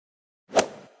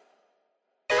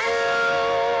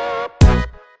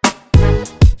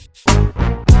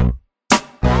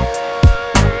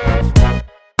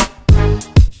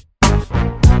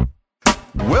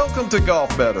Welcome to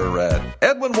Golf Better at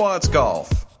Edwin Watts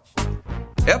Golf,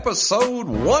 episode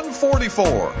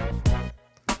 144.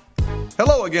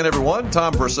 Hello again, everyone.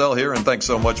 Tom Purcell here, and thanks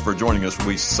so much for joining us.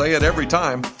 We say it every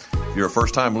time. If you're a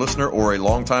first-time listener or a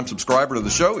long-time subscriber to the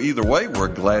show, either way, we're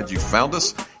glad you found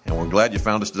us, and we're glad you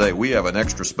found us today. We have an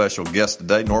extra special guest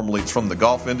today. Normally, it's from the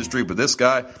golf industry, but this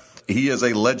guy, he is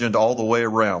a legend all the way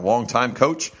around. Long-time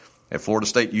coach at Florida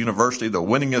State University, the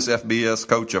winningest FBS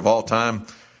coach of all time.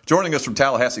 Joining us from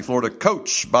Tallahassee, Florida,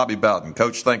 Coach Bobby Bowden.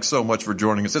 Coach, thanks so much for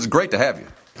joining us. It's great to have you.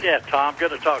 Yeah, Tom, good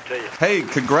to talk to you. Hey,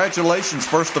 congratulations,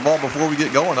 first of all, before we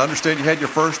get going. I understand you had your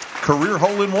first career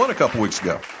hole-in-one a couple weeks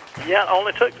ago. Yeah, it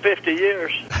only took 50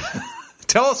 years.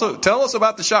 Tell us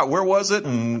about the shot. Where was it,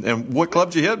 and what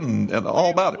clubs you hit, and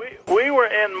all about it. We were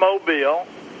in Mobile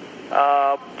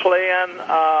playing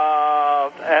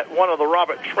at one of the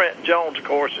Robert Trent Jones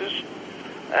courses,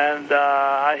 and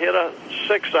I hit a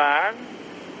 6-iron.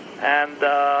 And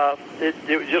it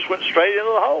just went straight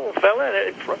into the hole, fell in.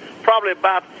 It probably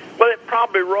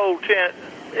rolled 10.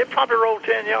 It probably rolled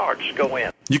 10 yards to go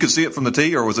in. You could see it from the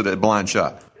tee, or was it a blind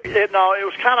shot? It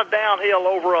was kind of downhill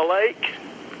over a lake.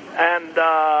 And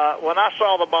when I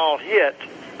saw the ball hit,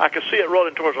 I could see it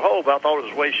rolling towards the hole, but I thought it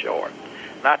was way short.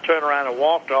 And I turned around and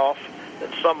walked off,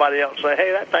 and somebody else said,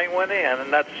 "Hey, that thing went in,"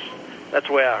 and that's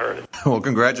the way I heard it. Well,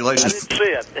 congratulations. I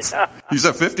didn't see it. You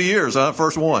said 50 years, huh?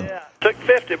 First one. Yeah, took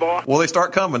 50, boy. Well, they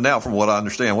start coming now, from what I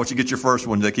understand. Once you get your first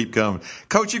one, they keep coming.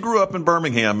 Coach, you grew up in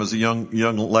Birmingham as a young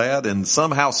lad, and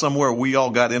somehow, somewhere, we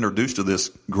all got introduced to this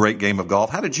great game of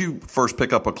golf. How did you first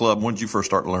pick up a club? When did you first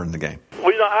start learning the game?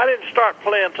 Well, I didn't start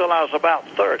playing until I was about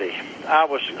 30. I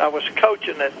was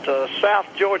coaching at South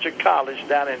Georgia College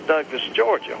down in Douglas,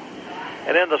 Georgia.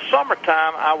 And in the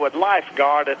summertime, I would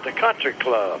lifeguard at the country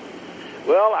club.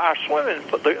 Well, our swimming,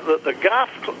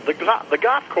 the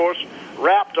golf course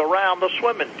wrapped around the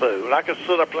swimming pool. And I could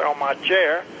sit up there on my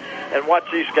chair and watch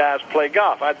these guys play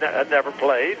golf. I'd never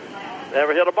played,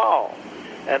 never hit a ball.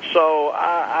 And so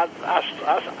I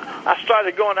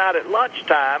started going out at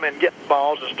lunchtime and getting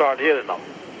balls and started hitting them,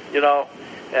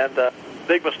 And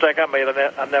big mistake I made,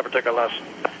 I never took a lesson.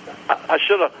 I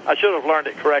should have learned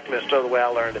it correctly instead of the way I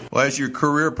learned it. Well, as your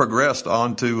career progressed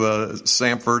on to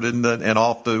Samford and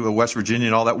off to West Virginia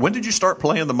and all that, when did you start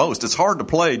playing the most? It's hard to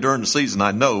play during the season,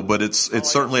 I know, but it's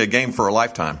certainly a game for a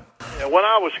lifetime. When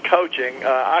I was coaching,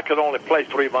 I could only play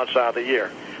 3 months out of the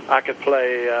year. I could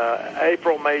play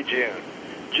April, May, June.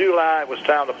 July, it was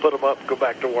time to put them up and go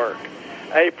back to work.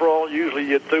 April, usually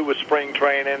you're through with spring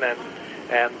training, and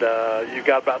you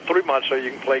got about 3 months so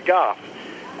you can play golf.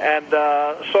 And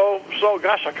so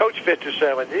gosh, I coached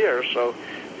 57 years, so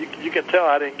you can tell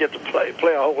I didn't get to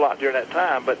play a whole lot during that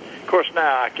time. But of course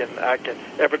now I can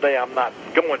every day I'm not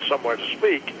going somewhere to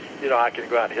speak. I can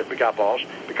go out and hit the golf balls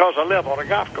because I live on a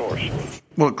golf course.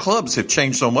 Well, clubs have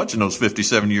changed so much in those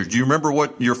 57 years. Do you remember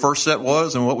what your first set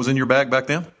was and what was in your bag back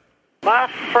then? My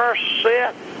first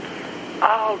set.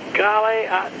 Oh golly,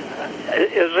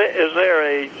 is there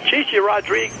a Chichi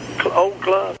Rodriguez old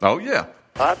club? Oh yeah.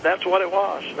 That's what it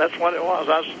was.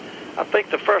 I think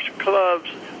the first clubs.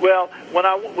 Well, when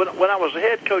I was the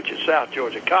head coach at South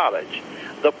Georgia College,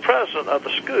 the president of the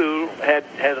school had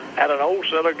an old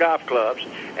set of golf clubs,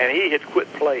 and he had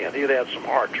quit playing. He had some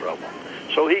heart trouble,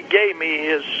 so he gave me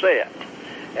his set.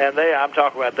 And we're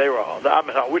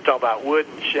talking about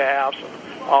wooden shafts and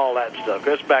all that stuff.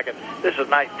 This is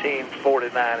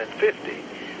 1949 and 50,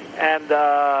 and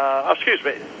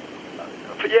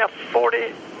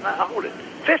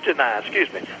 59, excuse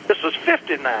me. This was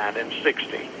 59 and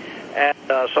 60. And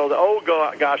so the old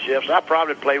golf shifts, I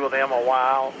probably played with them a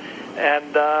while.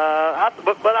 And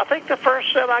but I think the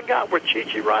first set I got were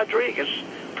Chichi Rodriguez,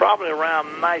 probably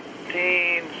around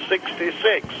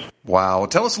 1966. Wow.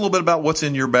 Tell us a little bit about what's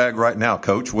in your bag right now,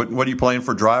 Coach. What are you playing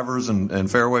for drivers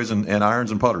and fairways and irons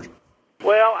and putters?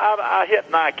 Well, I hit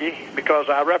Nike because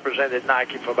I represented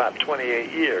Nike for about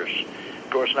 28 years. Of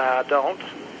course, now I don't.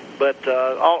 But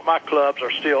all my clubs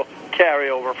are still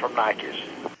carryover from Nikes.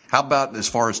 How about as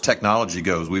far as technology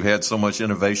goes? We've had so much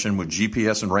innovation with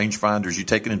GPS and rangefinders. You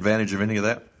taking advantage of any of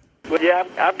that? Well, yeah,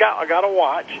 I got a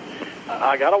watch.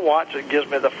 I got a watch that gives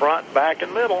me the front, back,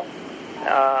 and middle,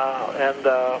 and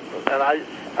I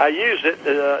use it.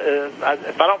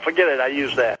 If I don't forget it, I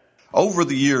use that. Over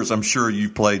the years, I'm sure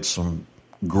you've played some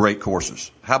great courses.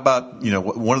 How about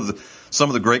some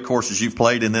of the great courses you've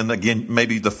played, and then again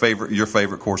maybe your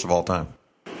favorite course of all time?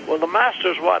 Well, the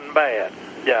Masters wasn't bad.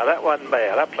 Yeah, that wasn't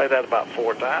bad. I played that about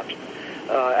 4 times.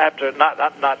 After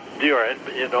not during,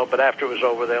 but after it was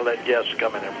over, they let guests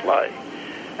come in and play.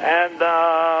 And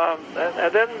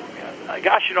then,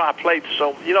 gosh, I played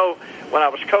so. When I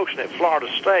was coaching at Florida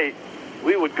State,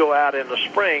 we would go out in the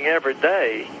spring every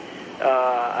day.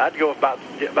 I'd go about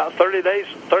 30 days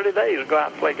and go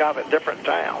out and play golf at different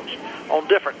towns on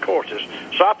different courses.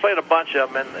 So I played a bunch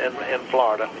of them in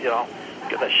Florida. You know,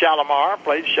 the Shalimar,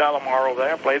 played Shalimar over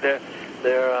there, played their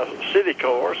city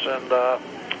course, and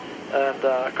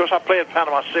of course I play in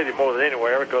Panama City more than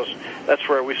anywhere because that's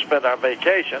where we spend our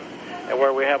vacation and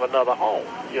where we have another home.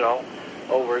 You know,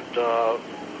 over at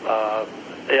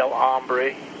El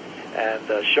Hombre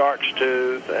and Shark's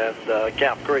Tooth and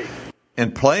Camp Creek.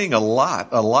 And playing a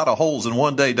lot of holes in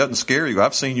one day doesn't scare you.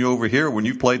 I've seen you over here when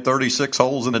you played 36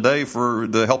 holes in a day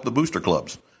to help the booster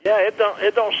clubs. Yeah, it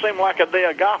don't seem like a day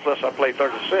of golf unless I play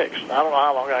 36. I don't know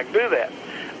how long I can do that,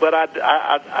 but I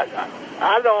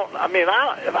don't. I mean,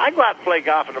 if I go out and play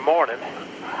golf in the morning,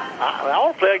 I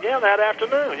want to play again that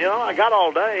afternoon. You know, I got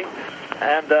all day,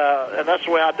 and that's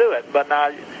the way I do it. But now,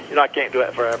 you know, I can't do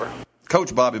it forever.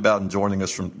 Coach Bobby Bowden joining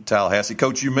us from Tallahassee.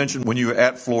 Coach, you mentioned when you were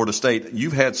at Florida State,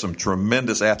 you've had some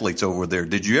tremendous athletes over there.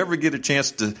 Did you ever get a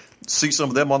chance to see some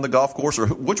of them on the golf course, or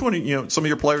which one? You know, some of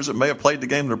your players that may have played the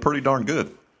game that are pretty darn good.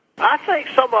 I think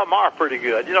some of them are pretty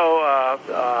good. You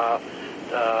know,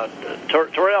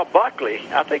 Terrell Buckley,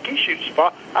 I think he shoots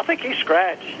far. I think he's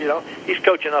scratched. You know, he's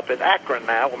coaching up in Akron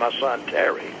now with my son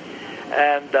Terry.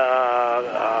 And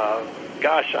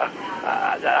gosh,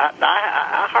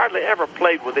 I hardly ever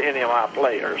played with any of my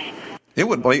players. It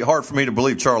would be hard for me to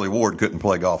believe Charlie Ward couldn't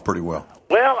play golf pretty well.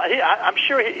 Well, I'm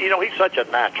sure he's such a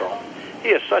natural. He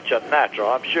is such a natural.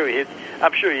 I'm sure he'd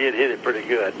hit it pretty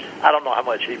good. I don't know how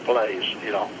much he plays.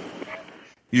 You know.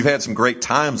 You've had some great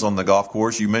times on the golf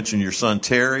course. You mentioned your son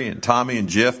Terry and Tommy and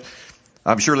Jeff.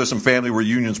 I'm sure there's some family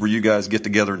reunions where you guys get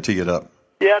together and tee it up.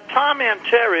 Yeah, Tommy and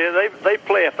Terry, they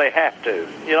play if they have to.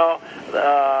 You know,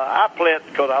 I play it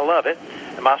because I love it,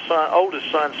 and my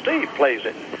oldest son Steve plays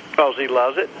it because he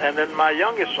loves it, and then my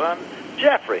youngest son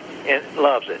Jeffrey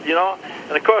loves it. You know,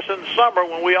 and of course in the summer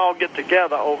when we all get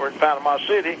together over in Panama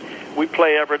City, we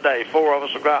play every day. 4 of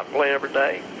us will go out and play every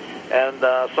day, and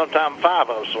sometimes 5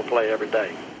 of us will play every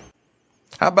day.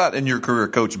 How about in your career,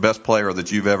 Coach, best player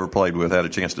that you've ever played with, had a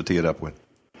chance to tee it up with?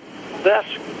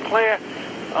 Best player?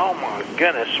 Oh, my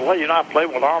goodness. Well, you know, I played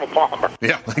with Arnold Palmer.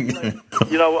 Yeah.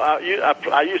 You know,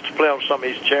 I used to play on some of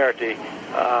his charity.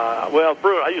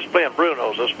 I used to play in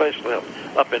Bruno's, especially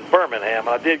up in Birmingham. And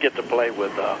I did get to play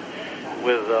with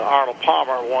Arnold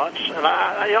Palmer once. And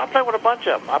I played with a bunch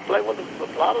of them. I played with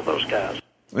a lot of those guys.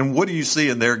 And what do you see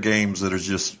in their games that is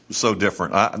just so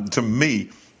different? To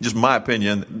me, just my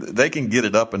opinion, they can get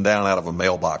it up and down out of a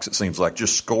mailbox, it seems like.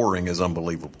 Just scoring is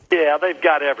unbelievable. Yeah, they've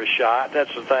got every shot.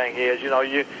 That's the thing is, you know,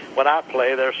 when I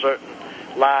play, there's certain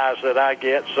lies that I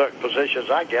get, certain positions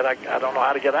I get. I don't know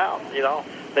how to get out, you know.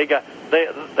 They've got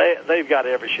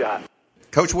every shot.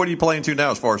 Coach, what are you playing to now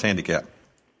as far as handicap?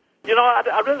 You know,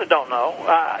 I really don't know.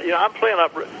 You know,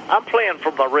 I'm playing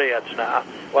from the Reds now.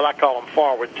 Well, I call them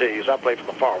forward tees. I play from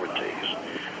the forward tees.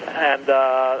 And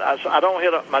I don't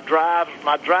hit up my drive.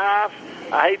 My drive,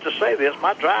 I hate to say this,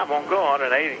 my drive won't go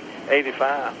 180,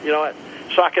 85. You know,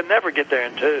 so I can never get there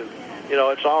in 2. You know,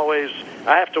 it's always,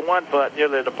 I have to 1-putt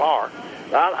nearly to par.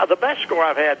 The best score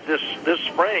I've had this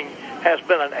spring has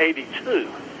been an 82.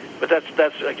 But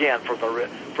that's again from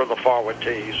the forward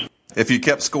tees. If you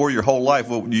kept score your whole life,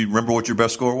 do you remember what your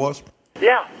best score was?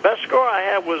 Yeah, best score I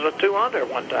had was a 2 under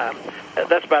one time.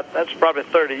 That's probably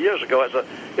 30 years ago.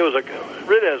 It was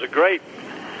a great.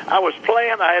 I was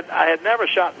playing. I had never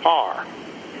shot par,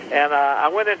 and I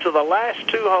went into the last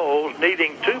 2 holes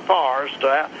needing 2 pars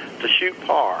to shoot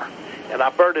par, and I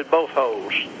birdied both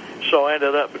holes, so I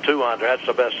ended up with 2 under. That's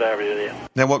the best I ever did.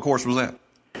 Now, what course was that?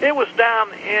 It was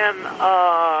down in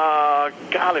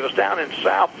it was down in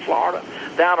South Florida,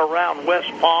 down around West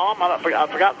Palm. I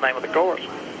forgot the name of the course.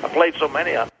 I played so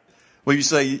many of them. Well, you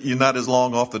say you're not as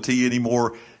long off the tee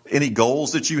anymore. Any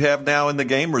goals that you have now in the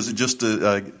game, or is it just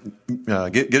to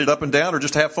get it up and down, or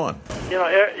just have fun? You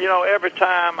know, every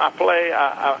time I play,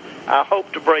 I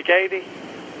hope to break 80,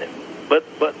 but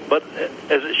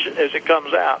as it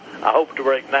comes out, I hope to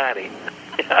break 90.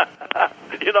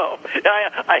 You know,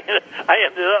 I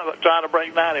ended up trying to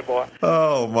break 90, boy.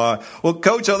 Oh my! Well,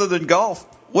 Coach, other than golf,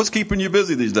 what's keeping you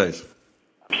busy these days?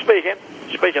 Speaking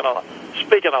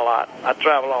a lot. I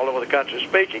travel all over the country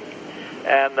speaking,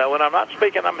 and when I'm not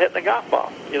speaking, I'm hitting the golf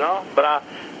ball. You know, but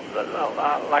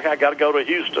I got to go to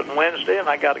Houston Wednesday, and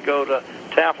I got to go to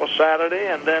Tampa Saturday,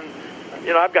 and then,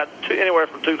 you know, I've got anywhere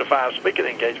from 2 to 5 speaking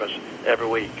engagements every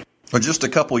week. Well, just a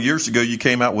couple of years ago, you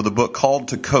came out with a book called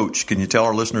To Coach. Can you tell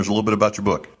our listeners a little bit about your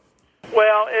book?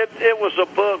 Well, it was a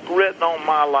book written on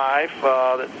my life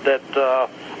that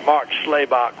Mark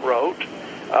Schlabach wrote.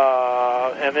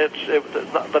 And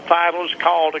the title is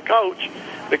Called to Coach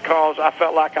because I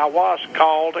felt like I was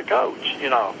called to coach.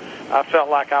 I felt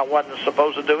like I wasn't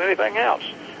supposed to do anything else.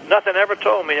 Nothing ever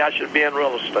told me I should be in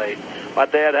real estate. My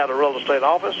dad had a real estate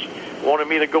office, wanted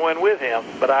me to go in with him,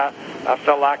 but I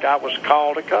felt like I was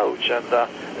called to coach, and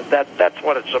that's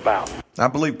what it's about. I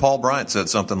believe Paul Bryant said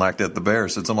something like that. The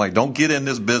Bears said something like, "Don't get in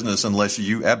this business unless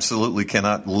you absolutely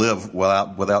cannot live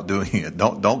without doing it.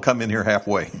 Don't come in here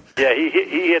halfway." Yeah, he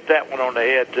hit that one on the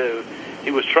head too.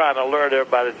 He was trying to alert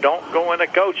everybody: don't go into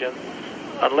coaching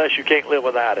unless you can't live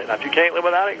without it. Now, if you can't live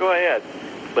without it, go ahead.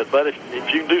 But if you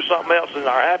can do something else and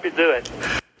are happy, do it.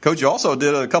 Coach, you also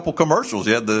did a couple commercials.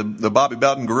 You had the Bobby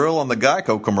Bowden Grill on the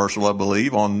Geico commercial, I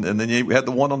believe, and then you had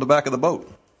the one on the back of the boat.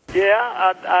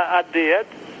 Yeah, I did.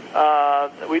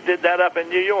 We did that up in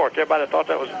New York. Everybody thought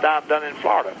that was done in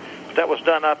Florida, but that was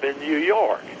done up in New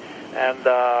York. And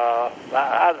I've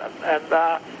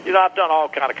done all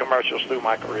kind of commercials through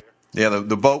my career. Yeah,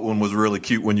 the boat one was really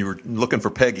cute when you were looking for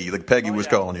Peggy. Peggy was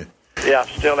calling you. Yeah,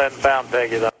 still hadn't found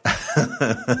Peggy though.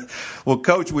 Well,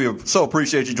 Coach, we so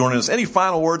appreciate you joining us. Any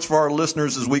final words for our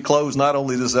listeners as we close not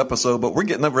only this episode, but we're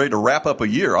getting ready to wrap up a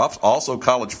year. Also,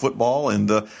 college football and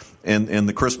the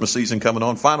Christmas season coming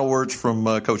on. Final words from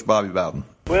Coach Bobby Bowden.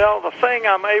 Well, the thing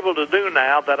I'm able to do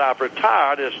now that I've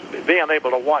retired is being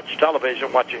able to watch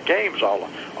television, watching games all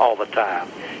the time.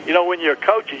 When you're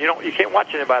coaching, you can't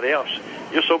watch anybody else.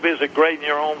 You're so busy grading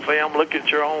your own film, looking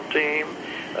at your own team.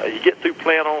 You get through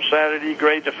playing on Saturday, you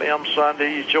grade the film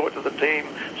Sunday, you show it to the team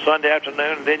Sunday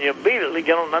afternoon, and then you immediately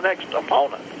get on the next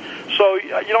opponent. So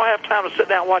you don't have time to sit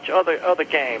down and watch other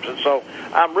games. And so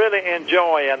I'm really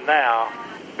enjoying now,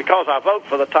 because I vote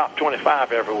for the top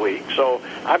 25 every week, so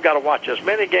I've got to watch as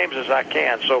many games as I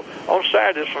can. So on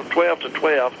Saturdays from 12 to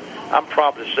 12, I'm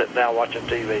probably sitting down watching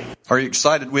TV. Are you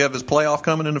excited we have this playoff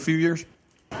coming in a few years?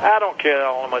 I don't care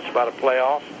all much about a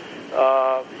playoff.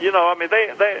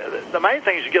 The main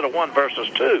thing is you get a 1 versus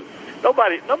 2.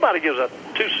 Nobody gives a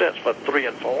 2 cents for 3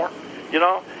 and 4,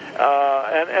 and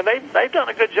they've done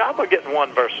a good job of getting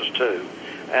 1 versus 2.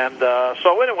 And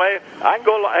so anyway, I can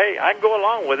go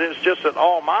along with it. It's just that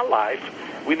all my life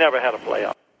we never had a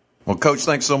playoff. Well, Coach,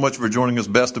 thanks so much for joining us.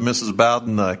 Best of Mrs.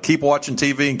 Bowden. Keep watching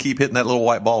TV and keep hitting that little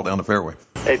white ball down the fairway.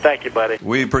 Hey, thank you, buddy.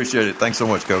 We appreciate it. Thanks so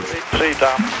much, Coach. See you,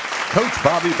 Tom. Coach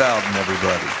Bobby Bowden,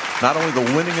 everybody. Not only the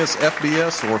winningest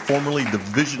FBS or formerly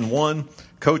Division I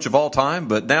coach of all time,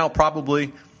 but now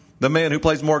probably the man who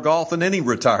plays more golf than any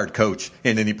retired coach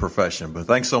in any profession. But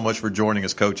thanks so much for joining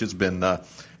us, Coach. It's been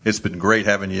great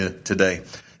having you today.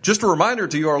 Just a reminder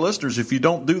to you, our listeners, if you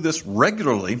don't do this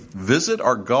regularly, visit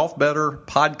our Golf Better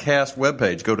podcast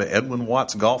webpage. Go to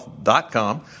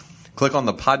edwinwattsgolf.com, click on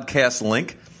the podcast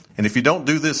link. And if you don't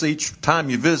do this each time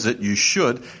you visit, you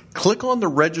should. Click on the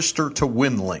Register to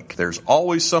Win link. There's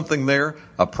always something there,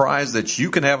 a prize that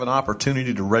you can have an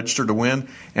opportunity to register to win,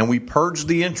 and we purge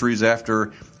the entries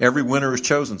after every winner is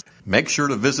chosen. Make sure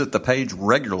to visit the page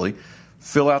regularly.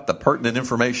 Fill out the pertinent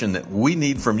information that we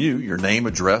need from you, your name,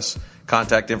 address,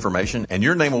 contact information, and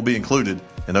your name will be included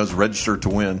in those Register to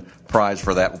Win prize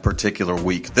for that particular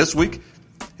week. This week,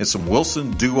 it's some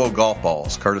Wilson Duo golf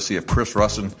balls, courtesy of Chris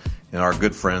Russin and our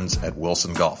good friends at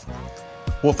Wilson Golf.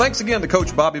 Well, thanks again to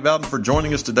Coach Bobby Bowden for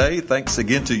joining us today. Thanks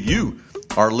again to you,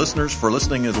 our listeners, for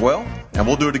listening as well. And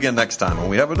we'll do it again next time when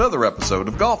we have another episode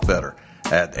of Golf Better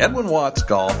at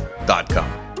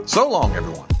edwinwattsgolf.com. So long,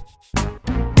 everyone.